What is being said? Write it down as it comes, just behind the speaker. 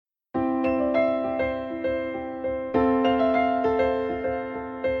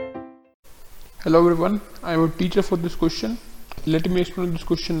Hello everyone, I am a teacher for this question. Let me explain this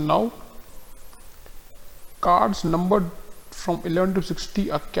question now. Cards numbered from 11 to 60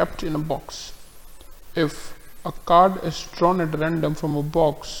 are kept in a box. If a card is drawn at random from a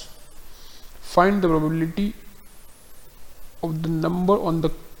box, find the probability of the number on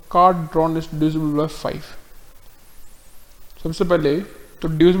the card drawn is divisible by 5. सबसे पहले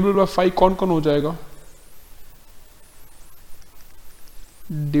तो divisible by 5 कौन कौन हो जाएगा?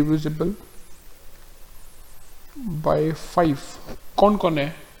 Divisible by 5 कौन कौन है?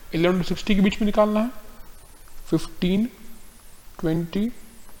 11 to 60 के बीच में निकालना है. 15, 20,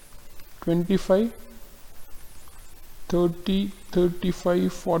 25, 30, 35,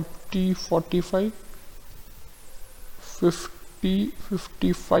 40, 45, 50,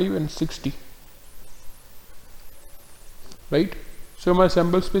 55 and 60. राइट. सो हमारा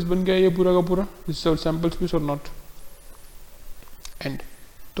सैम्पल स्पेस बन गया ये पूरा का पूरा. दिस इज सैम्पल स्पेस और नॉट. एंड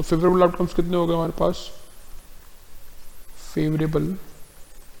तो फेवरेबल आउटकम्स कितने हो गए हमारे पास? फेवरेबल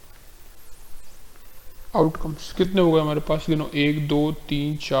आउटकम्स कितने हो गए हमारे पास? गिनो 1 2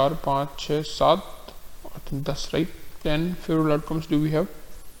 3 4 5 6 7 8 10. Right. 10 favourable outcomes do we have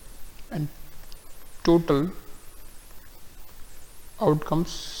and total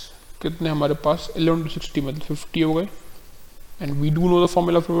outcomes कितने हमारे पास? 11 to 60 मतलब 50 हो गए. And we do know the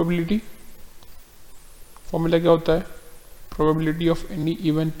formula of probability. Formula क्या होता है? Probability of any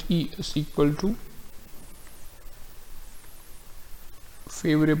event E is equal to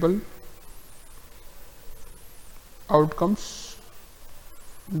favourable outcomes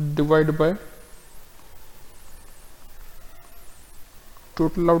divide by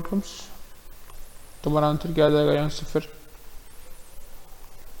total outcomes. तो हमारा आंसर क्या आ जाएगा यहाँ से? फिर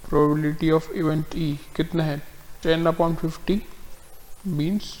प्रोबेबिलिटी ऑफ इवेंट ई कितना है? 10/50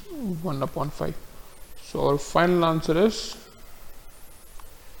 means 1/5. So our final answer is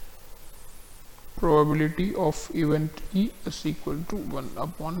probability of event E is equal to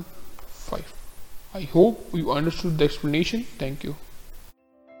 1/5. I hope you understood the explanation. Thank you.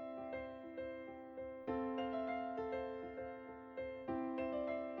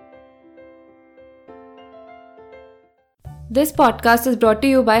 This podcast is brought to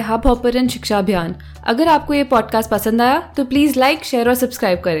you bye hub hopper and शिक्षा अभियान. अगर आपको ये podcast पसंद आया तो please like, share और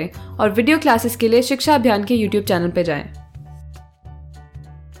subscribe करें और वीडियो क्लासेस के लिए शिक्षा अभियान के यूट्यूब चैनल पर जाएं.